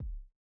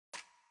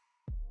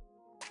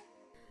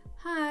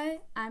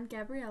I'm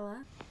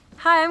Gabriella.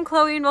 Hi, I'm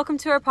Chloe, and welcome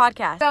to our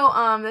podcast.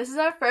 So, this is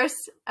our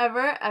first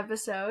ever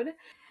episode.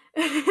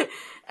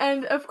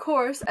 And of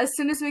course, as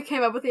soon as we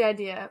came up with the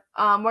idea,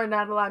 we're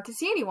not allowed to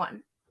see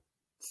anyone.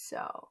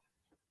 So,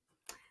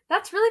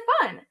 that's really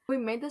fun. We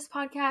made this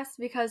podcast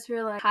because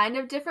we're like kind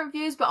of different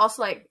views, but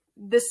also like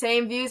the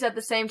same views at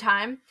the same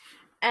time.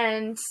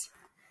 And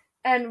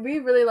we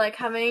really like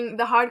having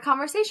the hard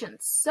conversations.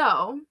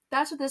 So,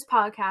 that's what this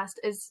podcast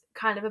is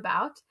kind of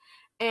about.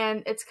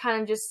 And it's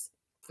kind of just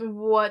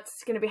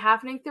what's going to be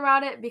happening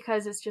throughout it,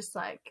 because it's just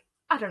like,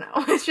 I don't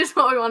know, it's just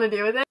what we want to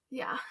do with it.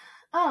 Yeah.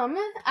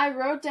 I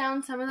wrote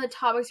down some of the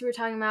topics we were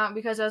talking about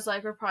because I was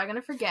like, we're probably going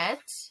to forget,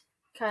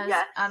 because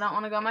I don't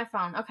want to go on my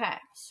phone. Okay,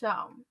 so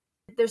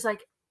there's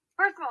like,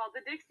 first of all, the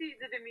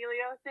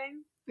D'Amelio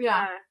thing.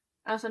 yeah,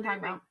 that's what I'm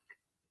talking about.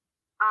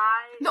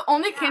 The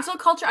only yeah. cancel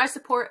culture I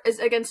support is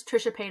against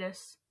Trisha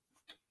Paytas.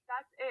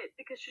 That's it,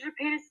 because Trisha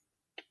Paytas,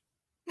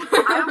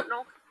 I don't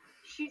know,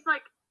 she's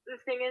like, the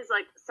thing is,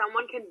 like,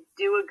 someone can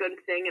do a good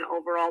thing and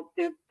overall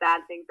do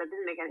bad things. That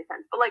doesn't make any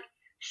sense. But, like,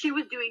 she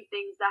was doing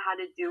things that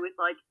had to do with,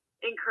 like,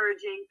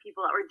 encouraging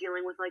people that were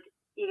dealing with, like,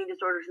 eating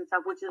disorders and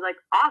stuff, which is,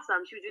 like,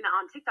 awesome. She was doing that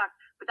on TikTok.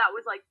 But that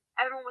was, like,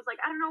 everyone was like,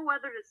 I don't know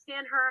whether to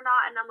stand her or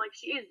not. And I'm like,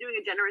 she is doing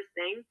a generous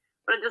thing,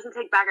 but it doesn't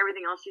take back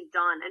everything else she's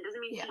done. It doesn't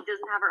mean she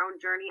doesn't have her own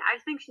journey.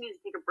 I just think she needs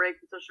to take a break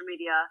from social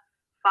media,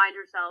 find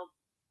herself.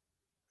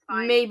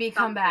 Maybe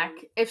come back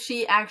if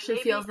she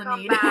actually feels the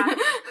need.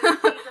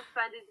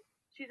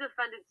 She's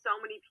offended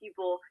so many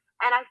people,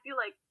 and I feel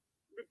like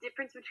the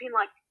difference between,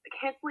 like,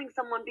 canceling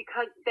someone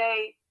because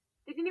they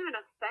didn't even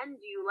offend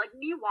you, like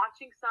me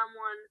watching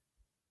someone.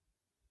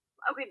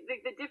 Okay,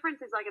 the difference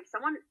is, like, if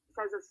someone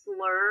says a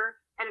slur,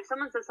 and if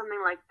someone says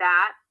something like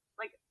that,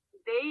 like,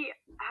 they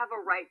have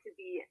a right to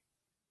be,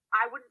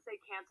 I wouldn't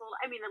say canceled.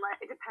 I mean,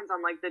 it depends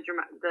on, like, the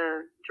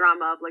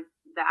drama of, like,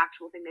 the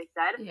actual thing they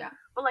said. Yeah.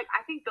 But, like,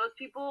 I think those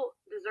people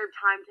deserve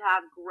time to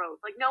have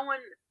growth. Like, no one,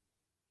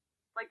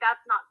 like,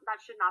 that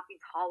should not be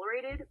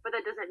tolerated, but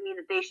that doesn't mean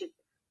that they should,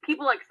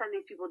 people, like, send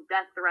these people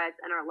death threats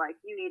and are like,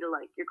 you need to,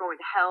 like, you're going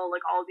to hell,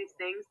 like, all these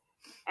things.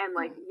 And,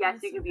 like,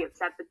 yes, you can be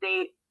upset, but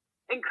they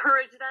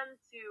encourage them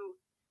to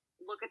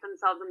look at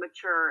themselves and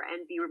mature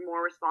and be more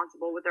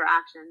responsible with their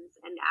actions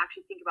and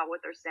actually think about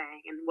what they're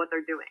saying and what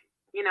they're doing.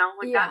 You know,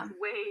 like, that's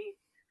way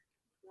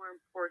more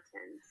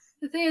important.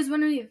 The thing is,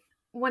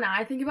 when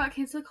I think about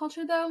cancel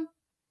culture, though,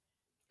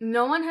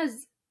 no one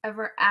has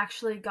ever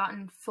actually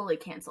gotten fully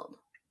canceled.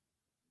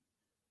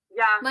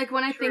 Yeah. Like,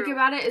 when I think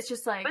about it, it's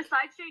just like,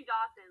 besides Shane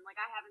Dawson, like,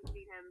 I haven't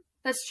seen him.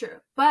 That's true.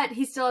 But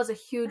he still has a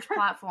huge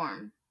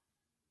platform.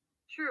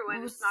 True,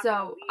 and it's not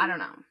so, I don't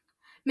know.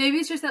 Maybe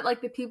it's just that,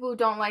 like, the people who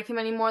don't like him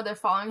anymore, they're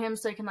following him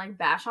so they can, like,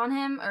 bash on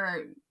him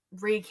or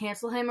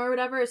re-cancel him or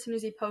whatever as soon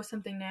as he posts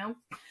something new.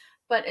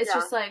 But it's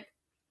just, like,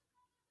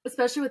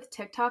 especially with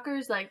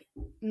TikTokers, like,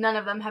 none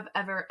of them have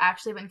ever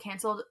actually been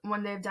canceled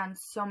when they've done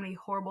so many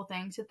horrible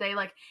things that they,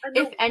 like,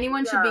 if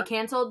anyone should be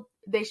canceled,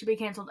 they should be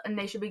canceled and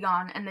they should be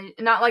gone. And they,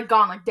 not, like,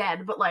 gone, like,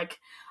 dead, but, like,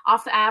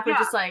 off the app or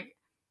just, like,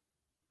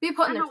 be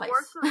put in their place.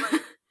 Worst of,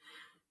 like,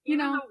 you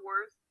know? The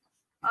worst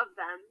of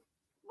them,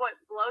 what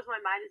blows my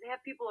mind is they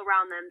have people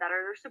around them that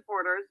are their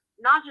supporters,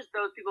 not just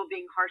those people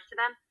being harsh to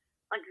them.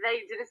 Like,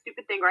 they did a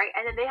stupid thing, right?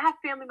 And then they have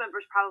family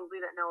members probably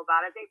that know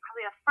about it. They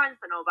probably have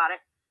friends that know about it.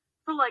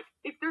 So, like,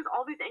 if there's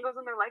all these angles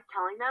in their life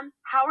telling them,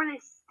 how are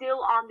they still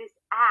on this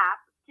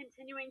app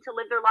continuing to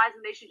live their lives,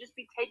 and they should just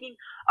be taking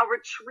a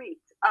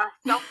retreat, a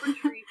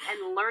self-retreat,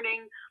 and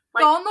learning.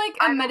 Like, go on, like,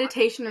 a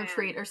meditation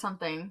retreat or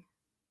something.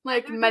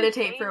 Like,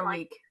 meditate for a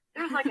week.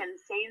 There's, like,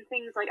 insane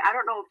things. Like, I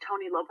don't know if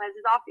Tony Lopez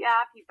is off the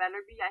app. He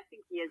better be. I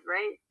think he is,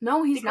 right?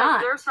 No, he's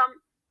not.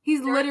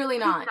 He's literally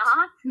not. He's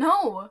not?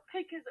 No.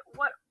 Because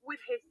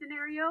with his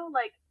scenario,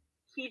 like,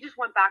 he just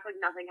went back like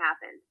nothing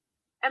happened.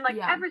 And,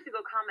 like, every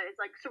single comment is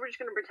like, so we're just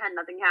going to pretend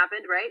nothing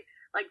happened, right?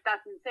 Like,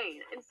 that's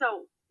insane. And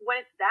so, when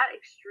it's that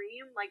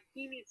extreme, like,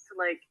 he needs to,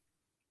 like,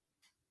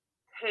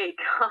 take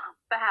a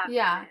bath.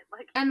 Yeah.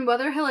 Like, and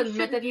whether he'll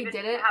admit that he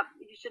did it.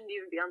 He shouldn't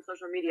even be on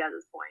social media at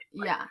this point.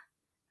 Like, yeah.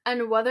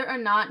 And whether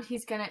or not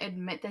he's going to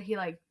admit that he,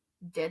 like,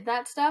 did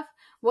that stuff.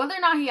 Whether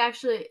or not he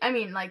actually, I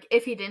mean, like,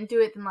 if he didn't do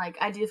it, then, like,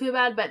 I do feel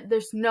bad, but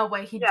there's no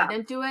way he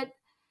didn't do it.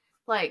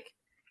 Like.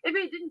 If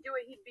he didn't do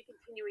it, he'd be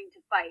continuing to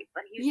fight.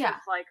 But he's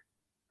just like,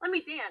 let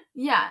me dance.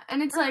 Yeah,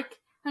 and it's like,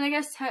 and I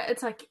guess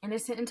it's like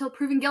innocent until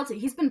proven guilty.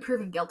 He's been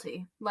proven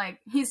guilty. Like,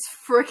 he's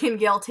freaking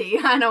guilty.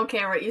 I don't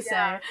care what you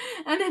say.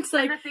 And it's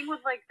like. And the thing with,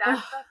 like, that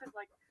stuff is,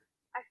 like,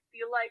 I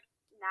feel like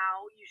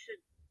now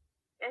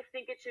I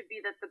think it should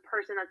be that the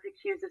person that's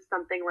accused of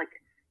something, like,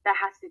 that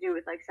has to do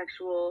with, like,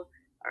 sexual,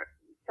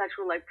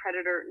 like,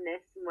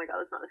 predatorness. I'm like,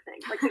 oh, that's not a thing.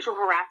 Like, sexual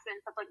harassment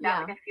and stuff like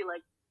that. Like, I feel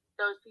like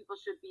those people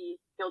should be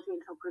guilty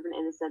until proven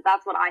innocent.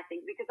 That's what I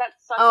think, because that's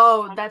such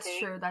a that's thing.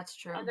 True, that's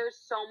true. And there's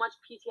so much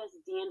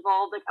PTSD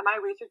involved. Like, my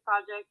research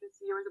project this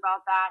year was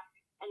about that,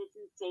 and it's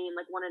insane.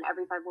 Like, 1 in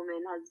every 5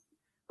 women has,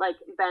 like,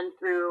 been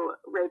through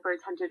rape or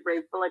attempted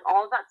rape. But, like,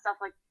 all of that stuff,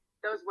 like,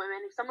 those women,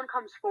 if someone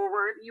comes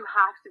forward, you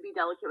have to be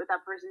delicate with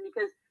that person,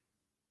 because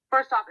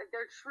first off, if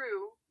they're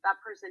true,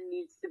 that person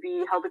needs to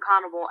be held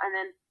accountable. And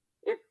then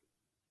if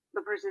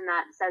the person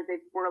that says they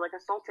were like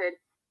assaulted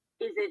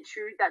isn't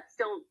true, that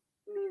still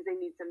means they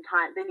need some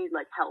time. They need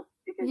like help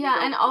because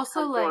and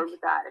also like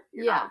with that if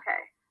you're not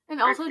okay.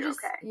 And also just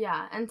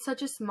and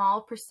such a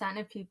small percent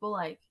of people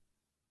like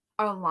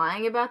are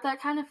lying about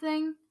that kind of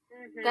thing.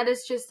 Mm-hmm. That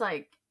is just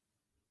like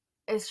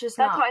it's just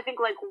that's why I think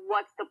like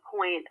what's the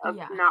point of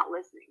not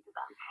listening to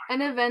them?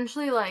 And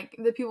eventually like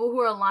the people who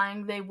are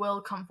lying, they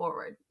will come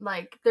forward.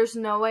 Like there's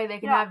no way they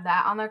can have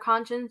that on their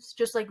conscience,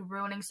 just like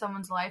ruining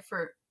someone's life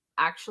for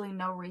actually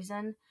no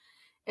reason.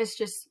 It's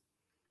just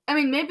I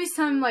mean maybe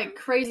some like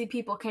crazy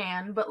people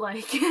can, but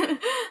like yeah,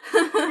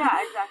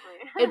 exactly.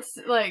 It's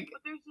like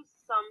but there's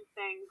just some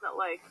things that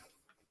like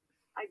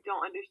I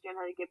don't understand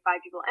how to get by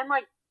people. And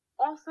like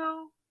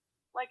also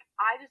like,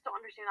 I just don't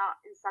understand how,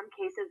 in some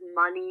cases,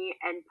 money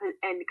and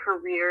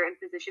career and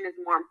position is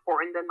more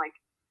important than, like,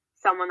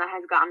 someone that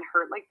has gotten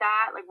hurt like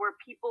that. Like, where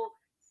people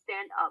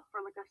stand up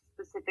for, like, a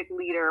specific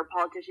leader or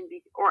politician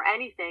or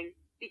anything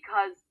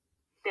because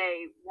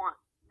they want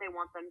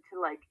them to,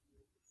 like,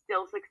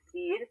 still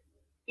succeed,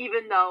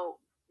 even though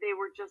they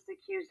were just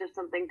accused of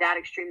something that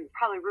extreme,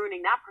 probably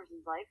ruining that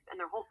person's life and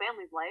their whole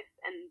family's life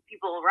and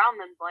people around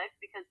them's life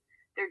because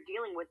they're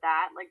dealing with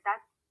that. Like,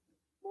 that's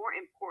more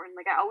important.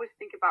 Like I always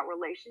think about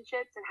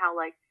relationships and how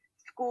like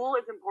school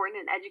is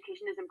important and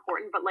education is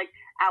important, but like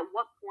at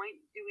what point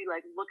do we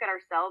like look at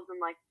ourselves and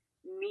like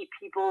meet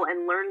people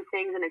and learn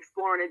things and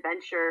explore an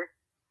adventure?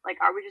 Like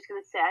are we just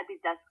gonna sit at these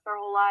desks our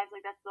whole lives?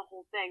 Like that's the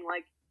whole thing.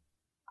 Like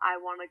I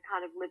want to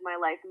kind of live my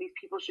life and these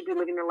people should be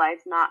living their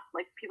lives, not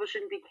like people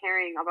shouldn't be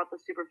caring about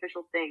the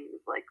superficial things.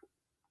 Like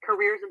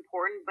career is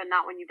important, but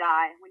not when you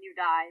die. When you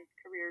die,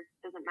 career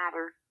doesn't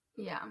matter.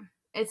 Yeah,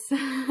 it's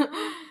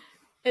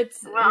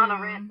it's we're on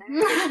a rant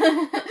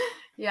there.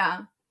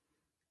 Yeah.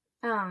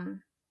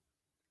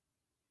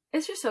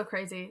 It's just so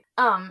crazy.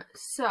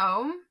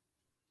 So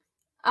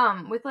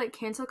with like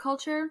cancel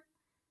culture,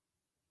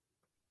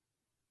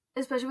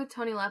 especially with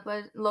Tony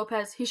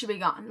Lopez, he should be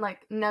gone.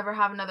 Like never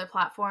have another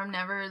platform,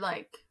 never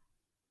like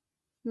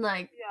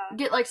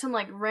get like some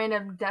like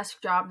random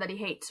desk job that he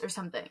hates or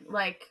something.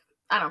 Like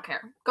I don't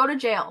care. Go to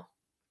jail.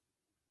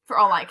 For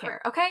all I care,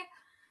 okay?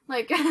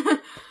 Like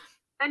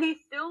and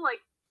he's still like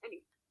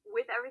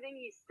with everything,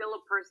 he's still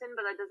a person,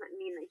 but that doesn't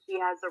mean that he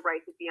has the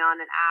right to be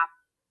on an app.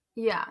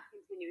 Yeah.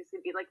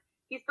 Continuously be like,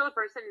 he's still a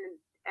person,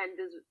 and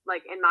does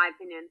like, in my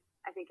opinion,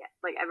 I think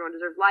like everyone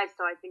deserves life.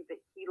 So I think that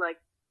he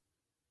like,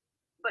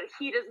 but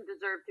he doesn't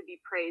deserve to be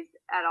praised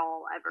at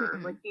all ever.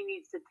 Mm-hmm. Like he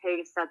needs to take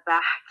a step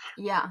back.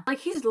 Yeah, like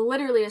he's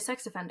literally a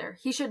sex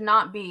offender. He should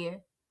not be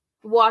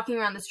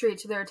walking around the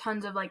streets where there are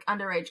tons of like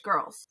underage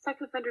girls. Sex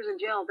offenders in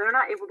jail, they're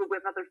not able to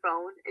whip out their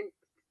phone and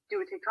do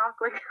a TikTok,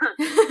 like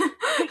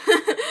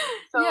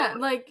so yeah,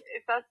 like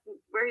if that's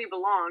where he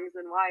belongs,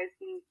 then why is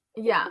he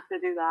supposed to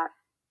do that?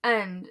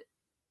 And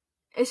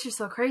it's just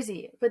so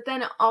crazy. But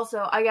then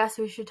also, I guess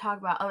we should talk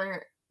about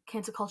other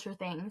cancel culture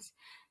things,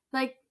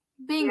 like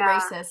being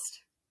racist.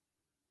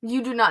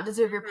 You do not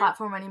deserve your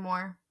platform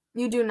anymore.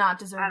 You do not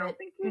deserve it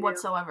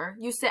whatsoever.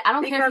 You say I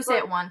don't care if you say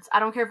it once. I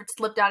don't care if it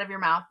slipped out of your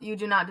mouth. You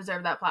do not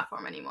deserve that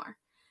platform anymore.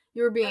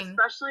 You're being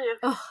especially if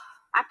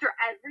after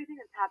everything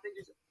that's happened,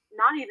 just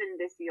not even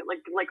this year,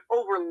 like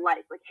over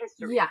life, like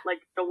history,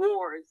 like the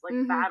wars, like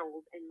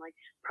battles and like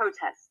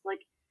protests, like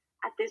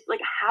at this,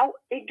 like how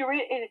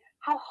ignorant and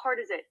how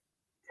hard is it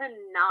to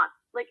not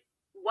like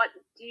what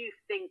do you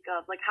think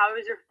of, like how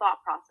is your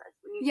thought process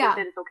when you think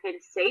that it's okay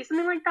to say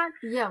something like that?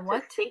 Yeah,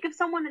 what? To think of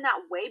someone in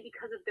that way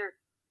because of their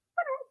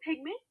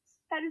pigments?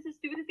 That is the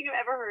stupidest thing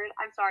I've ever heard.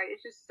 I'm sorry,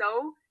 it's just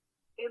so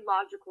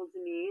illogical to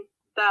me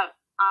that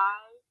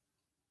I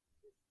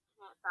just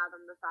can't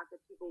fathom the fact that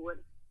people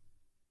would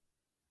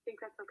think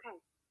that's okay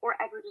or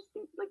ever just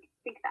think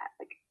that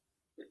like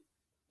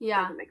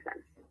doesn't make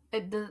sense.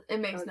 It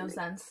makes no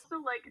sense.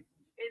 So like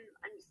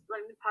I'm just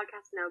letting the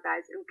podcast know,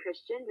 guys, I'm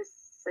Christian,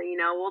 just so you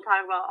know. We'll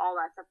talk about all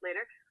that stuff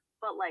later,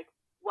 but like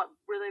what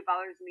really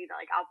bothers me, that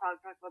like I'll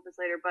probably talk about this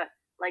later, but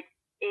like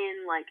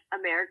in like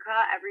America,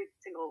 every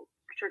single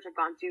church I've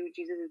gone to,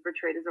 Jesus is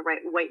portrayed as a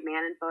white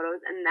man in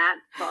photos, and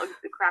that bugs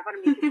the crap out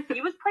of me because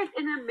he was placed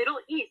in the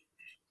Middle East.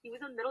 He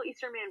was a Middle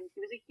Eastern man.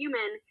 He was a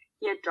human.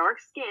 He had dark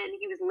skin.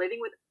 He was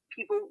living with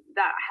people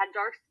that had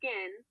dark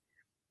skin,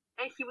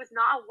 and he was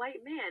not a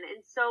white man.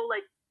 And so,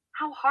 like,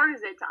 how hard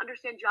is it to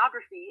understand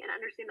geography and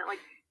understand that,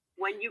 like,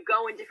 when you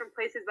go in different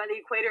places by the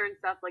equator and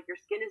stuff, like, your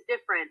skin is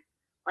different.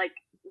 Like,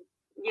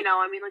 you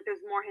know, I mean, like,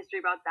 there's more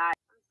history about that.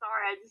 I'm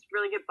sorry, I just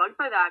really get bugged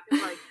by that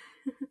because, like,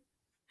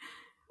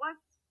 what?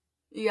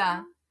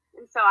 Yeah.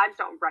 And so I just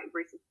don't write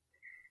racist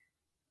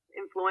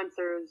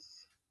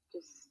influencers.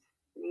 Just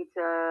need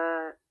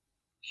to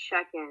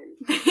check in.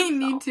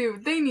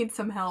 They need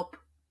some help.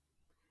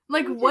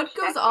 Like what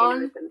goes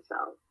on?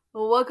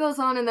 What goes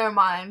on in their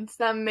minds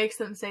that makes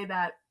them say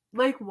that?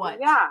 Like what?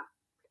 Yeah.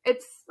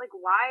 It's like,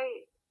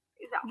 why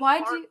is that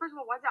hard? First of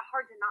all, why is that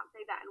hard to not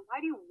say that? And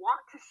why do you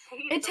want to say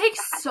it? It takes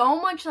so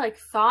much like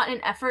thought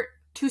and effort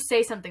to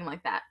say something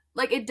like that.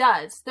 Like it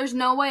does. There's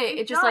no way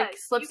it just like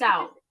slips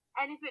out.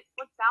 And if it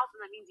slips out,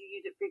 then that means you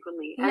use it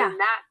frequently. Yeah. And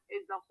that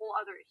is the whole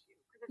other issue.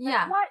 Because it's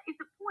Yeah. like, what is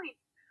the point?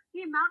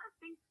 The amount of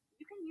things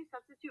you can use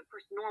substitute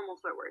for normal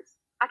swear words.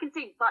 I can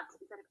say but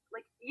instead of,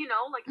 like, you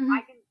know, like, Mhm.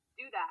 I can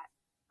do that.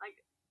 Like,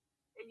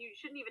 and you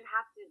shouldn't even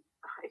have to.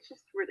 It's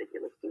just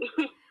ridiculous to me.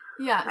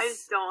 Yes. I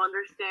just don't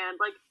understand.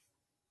 Like,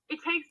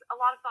 it takes a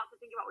lot of thought to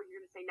think about what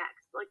you're going to say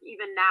next. Like,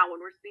 even now when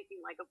we're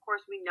speaking, like, of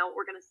course we know what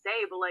we're going to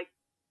say, but, like,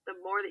 the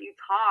more that you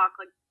talk,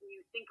 like,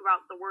 you think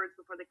about the words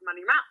before they come out of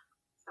your mouth.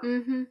 So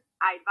Mhm.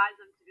 I advise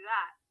them to do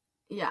that.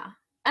 Yeah.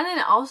 And then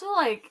also,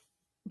 like,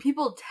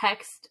 people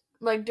text,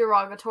 like,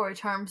 derogatory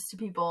terms to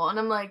people, and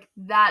I'm like,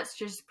 that's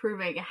just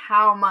proving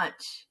how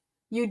much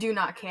you do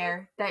not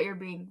care that you're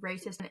being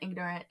racist and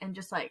ignorant and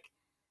just, like,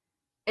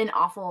 an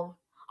awful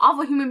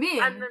human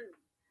being. And then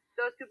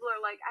those people are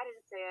like, I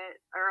didn't say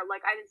it, or,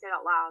 like, I didn't say it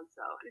out loud,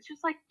 so. And it's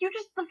just like,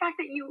 the fact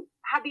that you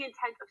had the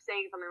intent of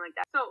saying something like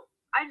that. So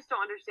I just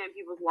don't understand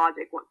people's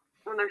logic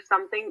when there's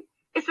something,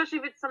 especially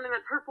if it's something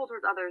that's hurtful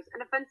towards others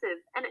and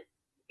offensive, and it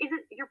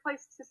isn't your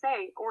place to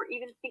say or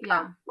even think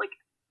Yeah. of. Like,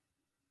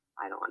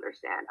 I don't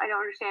understand.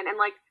 And,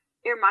 like,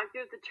 it reminds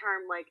me of the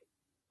term, like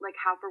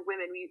how for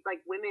women,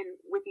 women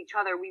with each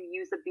other, we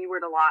use the B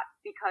word a lot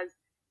because,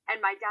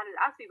 and my dad had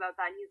asked me about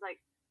that, and he's like,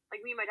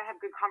 me and my dad have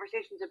good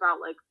conversations about,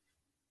 like,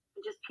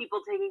 just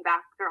people taking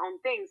back their own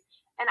things.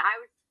 And I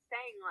was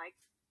saying, like,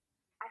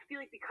 I feel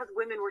like because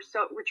women were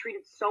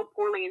treated so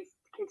poorly and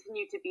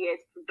continue to be,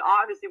 it's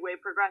obviously way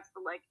progressed,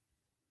 but, like,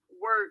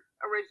 we're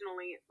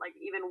originally, like,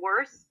 even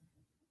worse.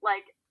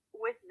 Like,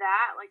 with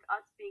that, like,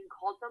 us being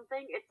called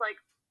something, it's like,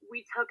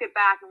 we took it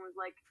back and was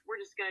like, we're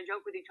just gonna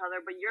joke with each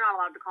other, but you're not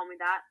allowed to call me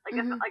that. Like,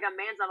 Mhm. like a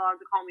man's not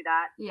allowed to call me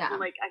that. Yeah. So,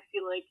 like, I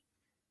feel like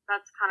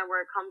that's kind of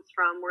where it comes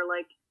from, where,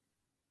 like,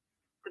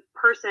 the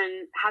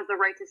person has the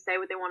right to say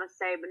what they want to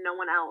say, but no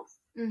one else.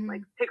 Mhm.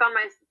 Like, pick on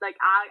my,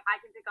 like, I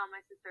can pick on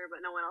my sister,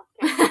 but no one else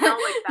can. You know,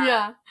 like that.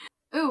 Yeah.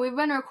 Ooh, we've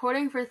been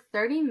recording for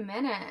 30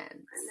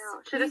 minutes. I know.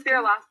 Should this be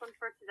our last one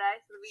for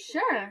today, so that we can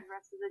Sure. save the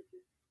rest of the?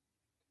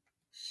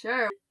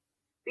 Sure.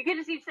 We could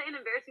just each say an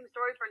embarrassing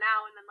story for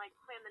now, and then, like,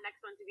 plan the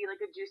next one to be, like,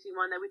 a juicy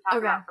one that we talk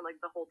Okay. about for, like,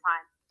 the whole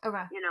time.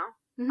 Okay. You know?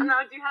 Mhm. I don't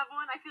know. Do you have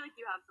one? I feel like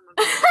you have some of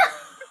them.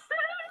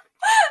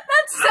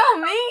 That's so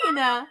mean.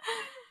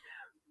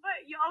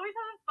 But you always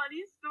have a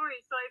funny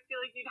story, so I feel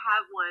like you'd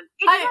have one.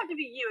 It doesn't have to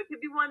be you. It could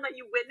be one that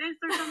you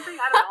witnessed or something.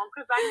 I don't know,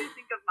 because I do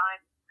think of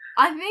mine.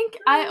 I think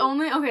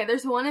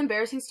there's one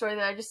embarrassing story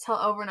that I just tell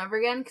over and over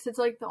again, because it's,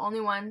 like, the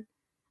only one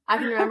I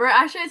can remember.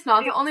 Actually, it's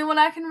not the only one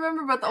I can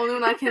remember, but the only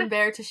one I can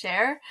bear to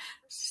share.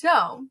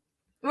 So,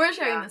 we're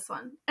sharing this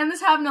one. And this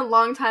happened a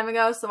long time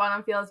ago, so I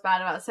don't feel as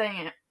bad about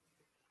saying it.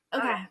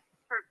 Okay.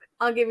 Perfect.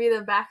 I'll give you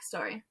the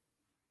backstory.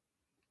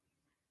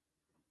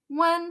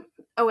 That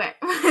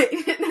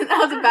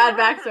was a bad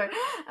backstory.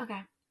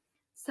 Okay.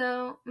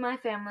 So, my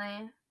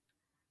family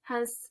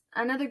has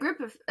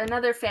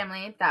another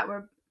family that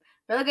we're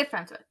really good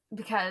friends with,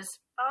 because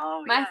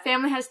my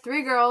family has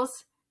 3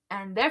 girls,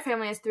 and their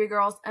family has 3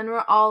 girls, and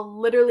we're all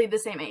literally the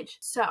same age.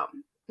 So,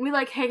 we,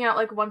 like, hang out,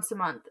 like, once a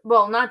month.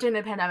 Well, not during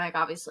the pandemic,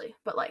 obviously,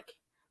 but, like,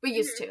 we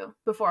used to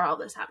before all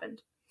this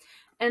happened.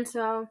 And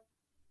so,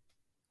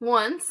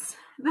 once,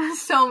 this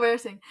is so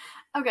embarrassing.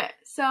 Okay,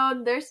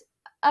 so there's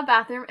a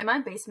bathroom in my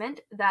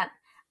basement that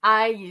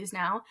I use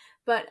now,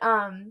 but,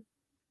 I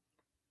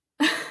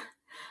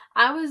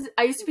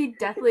used to be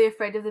deathly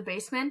afraid of the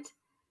basement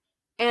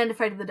and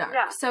afraid of the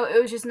dark, so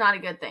it was just not a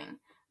good thing.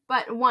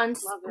 But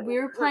once, we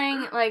were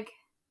playing, like,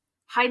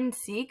 hide and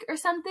seek or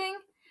something,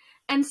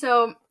 and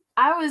so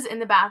I was in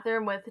the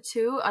bathroom with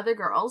 2 other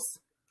girls.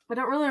 I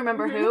don't really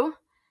remember who.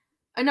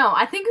 No,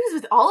 I think it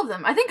was with all of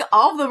them. I think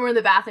all of them were in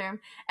the bathroom,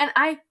 and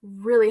I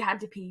really had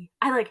to pee.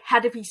 I, like,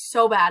 had to pee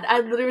so bad. I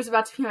literally was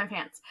about to pee my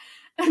pants.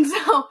 And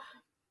so,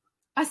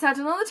 I sat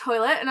down on the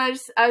toilet, and I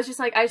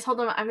told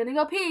them, I'm gonna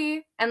go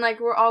pee, and, like,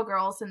 we're all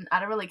girls, and I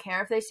don't really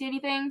care if they see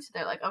anything, so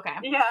they're like, okay.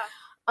 Yeah.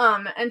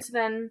 And so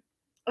then,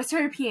 I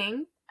started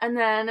peeing, and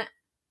then,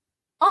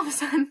 all of a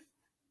sudden,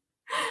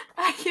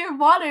 I hear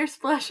water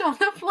splash on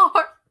the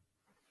floor,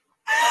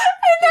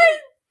 and I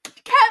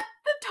kept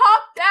the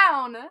top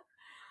down.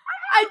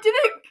 I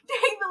didn't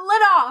take the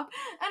lid off,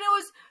 and it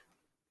was,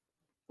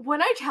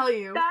 when I tell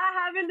you. That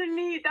happened to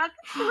me. That's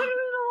literally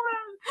the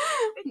one.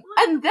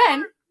 And then.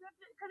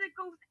 Because it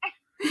goes.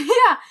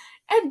 Yeah,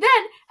 and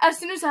then, as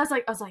soon as I was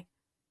like,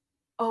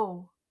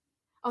 oh.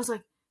 I was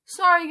like,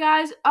 sorry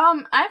guys,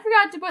 I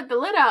forgot to put the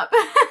lid up.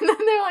 And then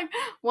they're like,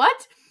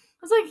 what?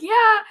 I was like,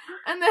 yeah,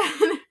 and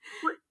then.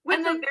 Wait,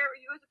 and so then you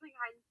guys are playing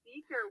hide and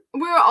seek, or?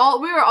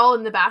 We were all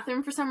in the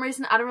bathroom for some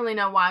reason. I don't really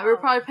know why. We were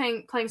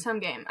probably playing some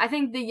game. I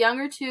think the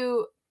younger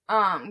 2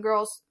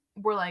 girls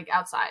were, like,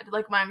 outside.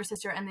 Like, my younger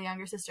sister and the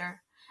younger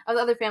sister of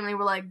the other family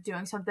were, like,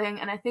 doing something.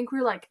 And I think we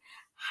were, like,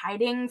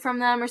 hiding from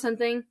them or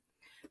something.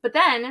 But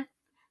then,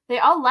 they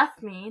all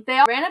left me. They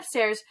all ran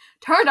upstairs,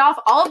 turned off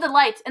all of the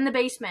lights in the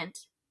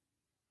basement,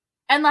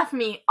 and left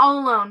me all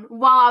alone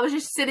while I was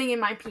just sitting in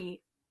my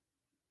pee.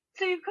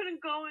 So you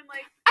couldn't go and,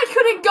 like... I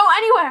couldn't go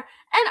anywhere!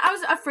 And I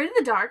was afraid of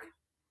the dark.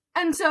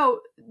 And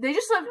so, they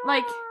just left,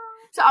 like...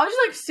 So I was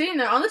just, like, sitting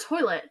there on the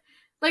toilet,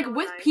 like,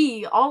 with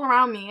pee all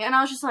around me, and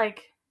I was just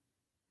like,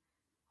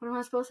 what am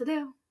I supposed to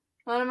do?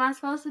 What am I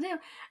supposed to do?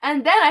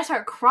 And then I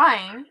start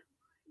crying.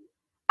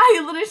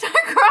 I literally started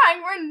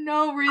crying for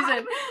no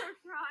reason.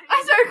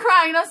 I started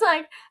crying, and I was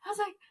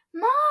like,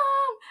 Mom!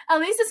 At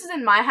least this is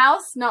in my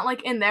house, not,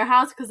 like, in their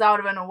house, because that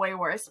would have been way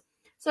worse.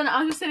 So I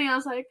was just sitting, and I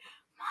was like,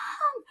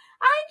 Mom,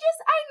 I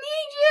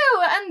need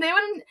you! And they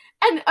wouldn't,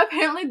 and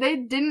apparently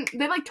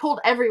they, like, told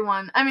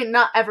everyone. I mean,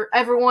 not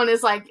everyone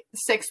is, like,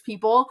 6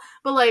 people,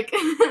 but, like,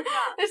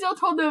 they still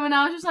told them, and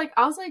I was, like,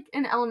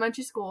 in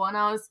elementary school, and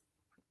I was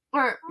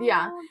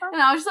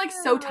just, like,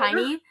 so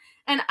tiny,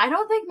 and I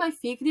don't think my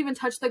feet could even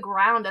touch the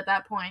ground at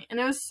that point, and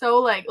it was so,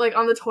 like,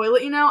 on the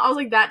toilet, you know, I was,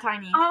 like, that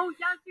tiny. Oh,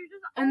 yeah, so you're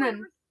just, and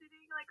then,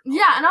 sitting, like,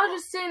 yeah, and I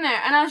was just sitting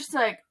there, and I was just,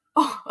 like,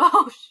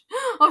 oh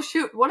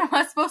shoot, what am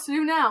I supposed to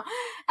do now?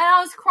 And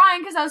I was crying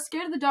because I was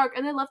scared of the dark,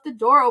 and they left the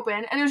door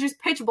open, and it was just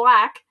pitch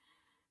black,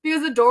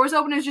 because the door was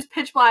open, it was just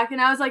pitch black,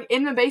 and I was, like,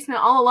 in the basement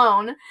all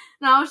alone, and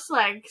I was just,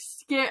 like,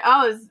 scared.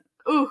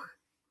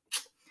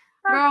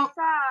 Girl,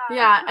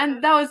 yeah,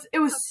 and it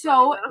was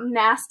so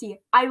nasty.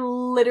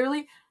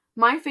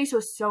 My face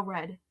was so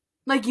red.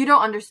 Like, you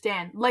don't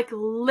understand. Like,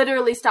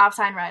 literally stop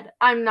sign red.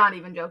 I'm not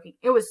even joking.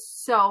 It was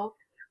so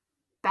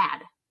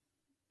bad.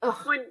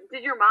 Ugh.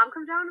 Did your mom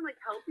come down and, like,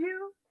 help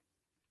you?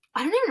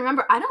 I don't even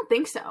remember. I don't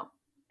think so.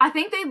 I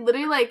think they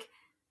literally, like,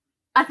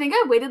 I think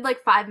I waited,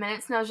 like, 5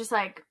 minutes, and I was just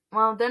like,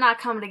 well, they're not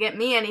coming to get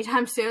me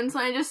anytime soon, so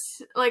I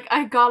just, like,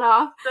 I got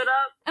off. Stood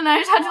up. And I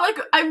just had to, like,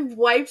 I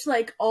wiped,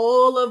 like,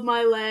 all of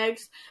my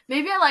legs.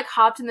 Maybe I, like,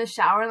 hopped in the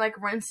shower and, like,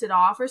 rinsed it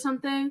off or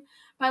something.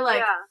 But,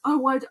 like, I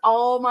wiped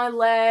all my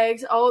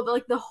legs,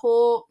 the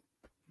whole...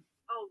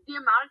 Oh, the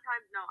amount of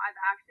times, no, I've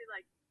actually,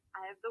 like,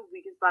 I have the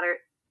weakest bladder.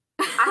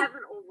 I have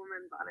an old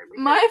woman bladder.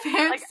 Because, my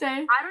parents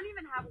say... I don't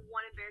even have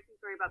one embarrassing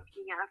story about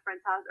peeing at a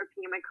friend's house or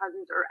peeing at my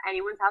cousin's or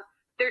anyone's house.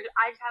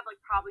 I just have,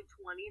 like, probably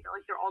 20.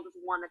 Like, they're all just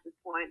one at this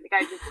point. Like,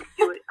 I just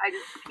do it. I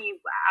just pee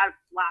out of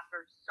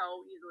laughter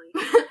so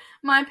easily.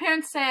 My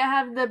parents say I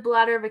have the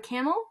bladder of a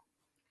camel.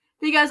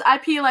 Because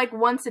I pee, like,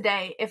 once a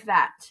day, if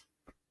that.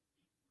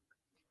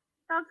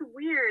 That's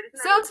weird.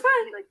 So it's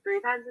fine. Like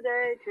 3 times a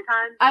day, 2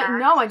 times?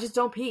 No, I just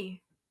don't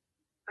pee.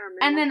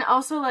 And then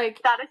also,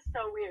 like... That is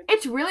so weird.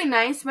 It's really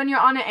nice when you're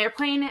on an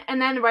airplane, and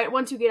then right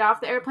once you get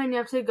off the airplane, you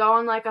have to go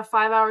on, like, a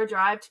 5-hour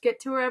drive to get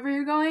to wherever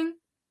you're going.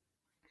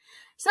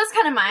 So that's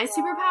kind of my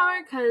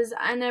superpower, because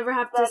I never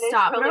have to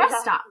stop. Really, but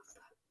I stop.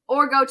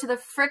 Or go to the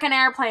frickin'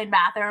 airplane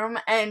bathroom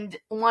and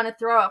want to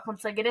throw up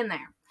once I get in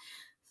there.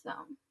 So,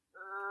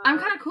 I'm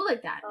kind of cool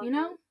like that, you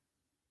know?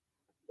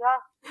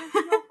 Yeah, I'm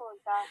cool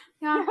like that.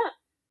 Yeah.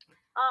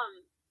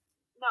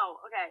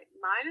 No, okay,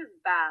 mine is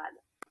bad.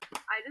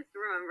 I just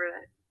remember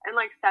it in,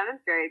 like,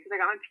 7th grade, because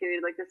I got my period,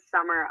 like, the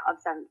summer of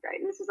 7th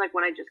grade, and this is, like,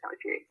 when I just got my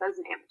period, so I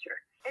was an amateur.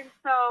 And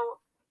so,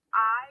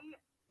 I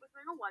was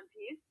wearing a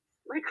one-piece,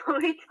 like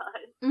Chloe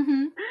does.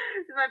 Mm-hmm.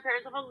 Because my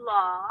parents have a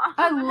law.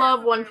 I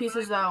love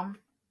one-pieces, though.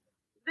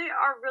 They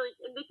are really,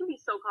 and they can be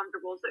so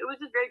comfortable, so it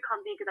was just very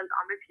comfy because I was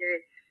on my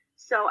period.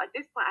 So at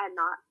this point, I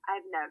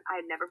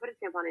had never put a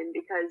tampon in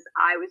because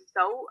I was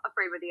so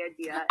afraid with the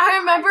idea. I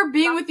remember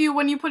being with you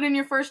when you put in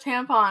your first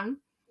tampon.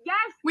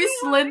 Yes! We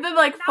slid the,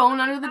 like, phone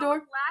under the door.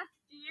 Last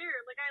year.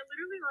 Like, I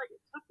literally, like, it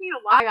took me a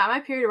while. I got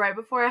my period right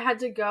before I had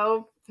to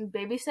go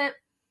babysit.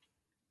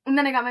 And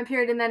then I got my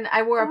period, and then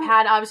I wore a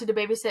pad, obviously, to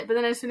babysit. But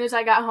then as soon as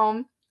I got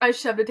home, I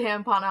shoved a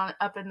tampon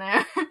up in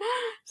there.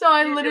 So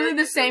I literally,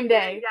 the same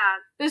day. Yeah.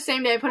 The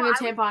same day I put in a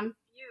tampon.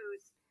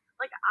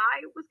 Like,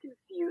 I was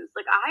confused.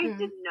 Like, I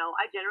didn't know.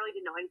 I generally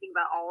didn't know anything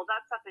about all of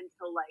that stuff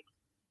until, like,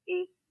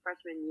 8th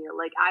freshman year.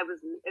 Like, it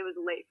was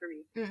late for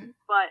me.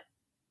 But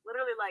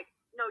literally, like,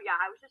 no, yeah,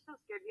 I was just so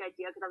scared of the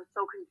idea because I was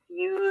so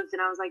confused. And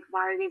I was like,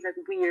 why are these, like,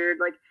 weird?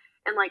 Like,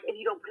 and, like, if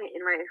you don't put it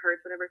in right, it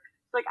hurts, whatever.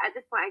 So, like, at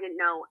this point, I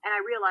didn't know. And I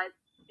realized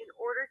in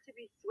order to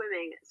be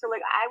swimming, so,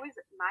 like,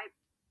 my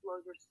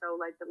flows were so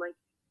light that, like,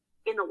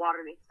 in the water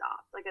they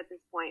stopped. Like, at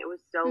this point, it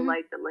was so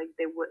light that, like,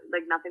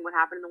 nothing would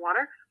happen in the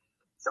water.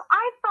 So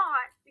I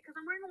thought, because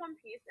I'm wearing a one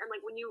piece, and,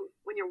 like, when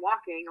you're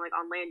walking, like,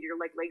 on land, your,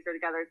 like, legs are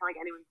together. It's not like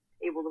anyone's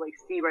able to, like,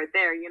 see right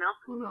there, you know?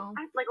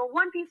 I have, like, a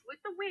one piece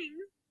with the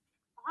wings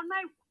on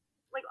my,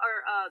 like,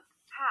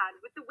 pad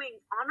with the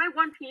wings on my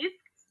one piece.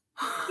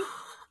 I'm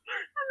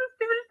the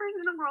stupidest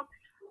person in the world.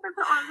 I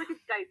put on, like, a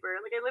diaper.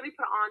 Like, I literally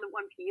put on the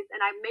one piece,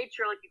 and I made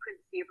sure, like, you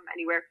couldn't see it from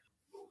anywhere.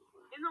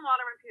 In the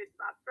water, my period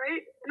stopped,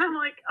 right? And I'm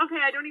like,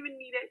 okay, I don't even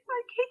need it. So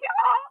I take it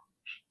off.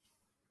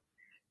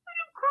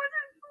 Like, of course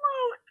it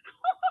float.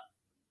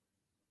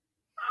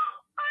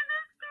 I'm the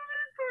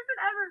stupidest person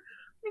ever.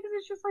 Because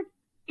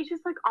it's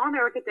just like on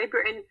there like a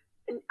diaper, and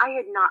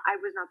I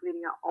was not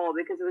bleeding at all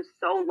because it was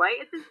so light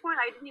at this point.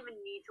 I didn't even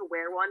need to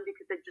wear one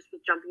because I just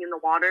was jumping in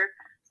the water.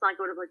 It's not like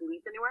I would have, like,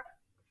 leaked anywhere.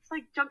 So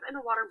I jumped in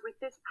the water with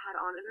this pad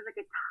on, and there's, like,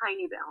 a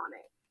tiny bit on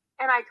it.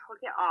 And I took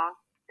it off,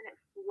 and it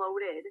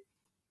floated.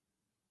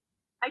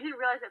 I didn't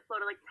realize it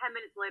floated. Like, 10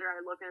 minutes later, I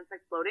look, and it's,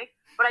 like, floating.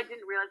 But I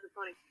didn't realize it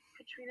floating.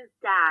 Katrina's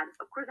dad,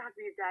 of course it has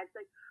to be his dad. He's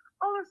like,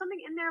 oh, there's something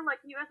in there, like,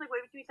 can you guys, like,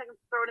 wait between me so I can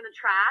throw it in the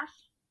trash?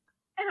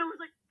 And I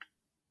was like,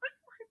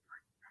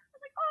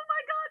 oh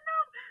my god, no!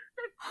 So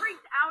I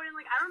freaked out, and,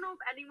 like, I don't know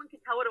if anyone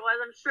could tell what it was.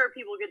 I'm sure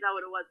people could tell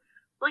what it was.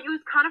 Like, it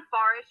was kind of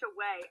farish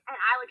away, and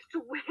I, like,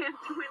 swam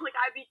to it, like,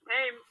 I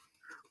became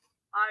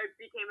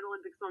an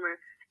Olympic swimmer.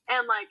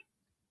 And, like,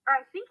 or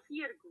I think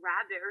he had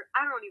grabbed it, or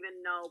I don't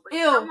even know, but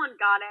Ew. someone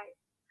got it.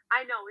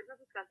 I know, isn't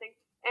that disgusting?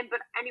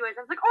 But anyways,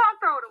 I was like, oh, I'll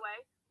throw it away,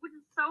 which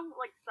is so,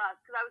 like, sus,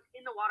 because I was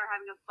in the water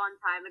having a fun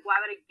time. Like, why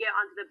would I get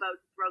onto the boat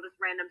to throw this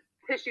random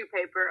tissue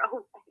paper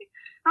away?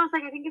 And I was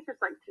like, I think it's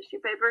just, like,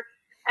 tissue paper.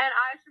 And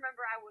I just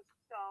remember I was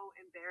so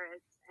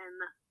embarrassed, and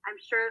I'm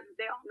sure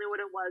they all knew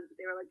what it was, but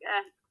they were like,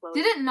 it's close.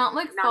 Did it not,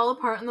 like, fall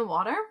apart in the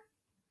water?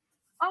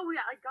 Oh,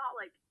 yeah, I got,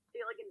 like,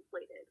 it, like,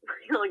 inflated.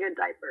 Like a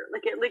diaper.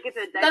 Like, if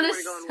a diaper That were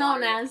is to go in so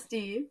water.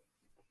 nasty.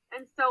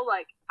 And so,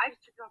 like, I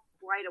just took it off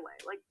right away,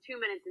 like 2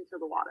 minutes into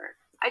the water.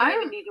 I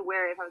didn't even need to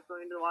wear it if I was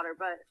going into the water,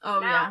 but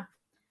now,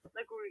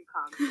 like, where we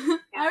come.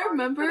 I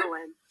remember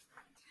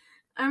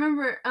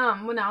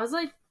when I was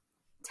like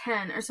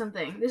 10 or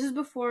something. This is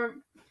before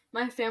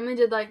my family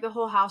did like the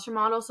whole house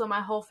remodel, so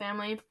my whole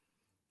family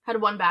had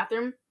one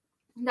bathroom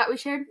that we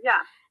shared. Yeah.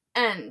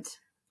 And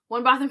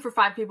one bathroom for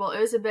 5 people. It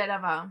was a bit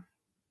of a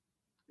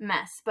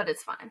mess, but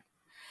it's fine.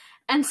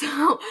 And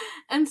so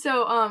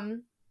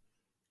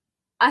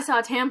I saw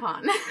a tampon,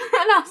 and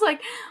I was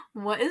like,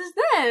 what is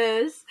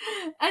this?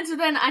 And so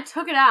then I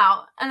took it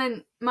out, and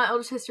then my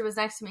older sister was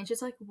next to me, and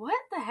she's like, what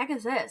the heck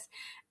is this?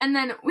 And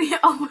then we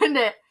opened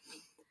it,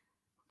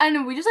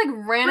 and we just, like,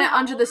 ran it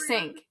under the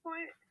sink.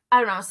 I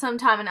don't know,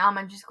 sometime in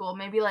elementary school,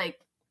 maybe, like,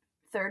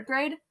 3rd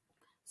grade.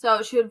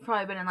 So she would have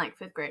probably been in, like,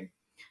 5th grade.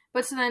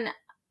 But so then,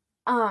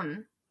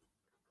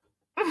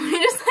 we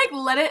just, like,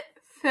 let it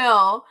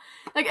fill,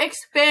 like,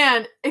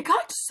 expand. It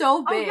got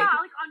so big. Oh, yeah,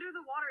 like, under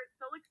the water. It's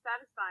so, like,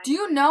 satisfying. Do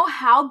you know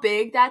how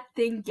big that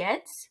thing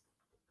gets?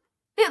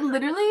 It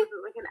literally...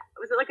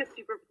 Was it like a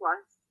super plus?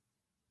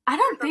 I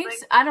don't think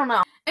so. I don't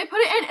know. It put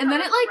it in, and then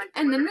it, like,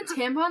 and then the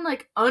tampon,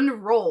 like,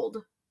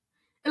 unrolled.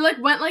 It, like,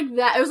 went like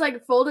that. It was,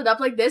 like, folded up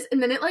like this,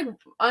 and then it, like,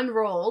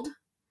 unrolled.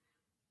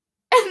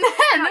 And then...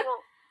 Yeah,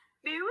 well,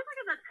 maybe it was,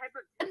 like, that type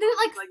of... And then it,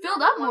 like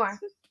filled up more.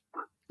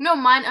 No,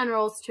 mine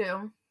unrolls,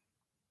 too.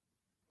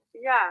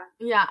 Yeah.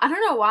 Yeah, I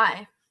don't know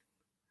why.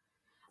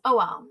 Oh,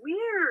 wow.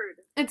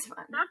 Weird. It's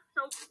fun. That's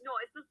so... No,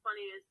 it's just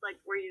funny. It's, like,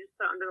 where you just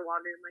put it under the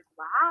water and, like,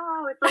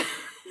 wow. It's, like,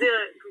 the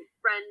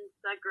friends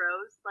that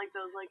grows. Like,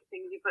 those, like,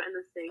 things you put in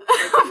the sink.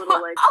 Like, the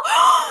little, like,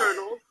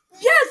 turtles.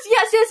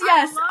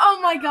 Yes. Oh,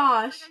 my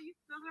gosh. Like,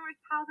 those are my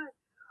childhood.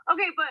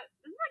 Okay, but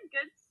this is a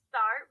good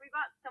start. We've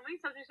got so many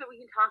subjects that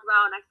we can talk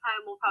about. Next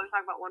time, we'll probably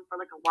talk about one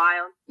for, like, a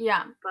while.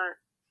 Yeah. But,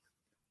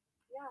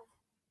 yeah.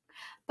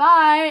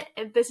 Bye.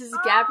 This is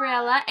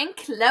Gabriella and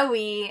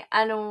Chloe.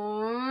 And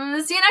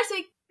we'll see you next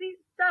week.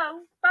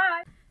 So,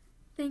 bye.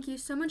 Thank you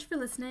so much for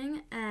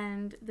listening.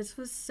 And this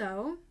was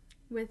So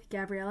with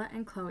Gabriella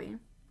and Chloe.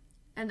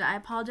 And I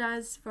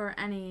apologize for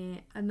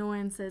any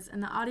annoyances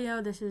in the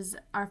audio. This is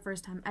our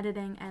first time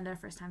editing and our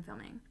first time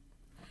filming.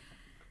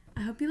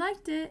 I hope you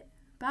liked it.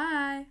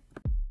 Bye.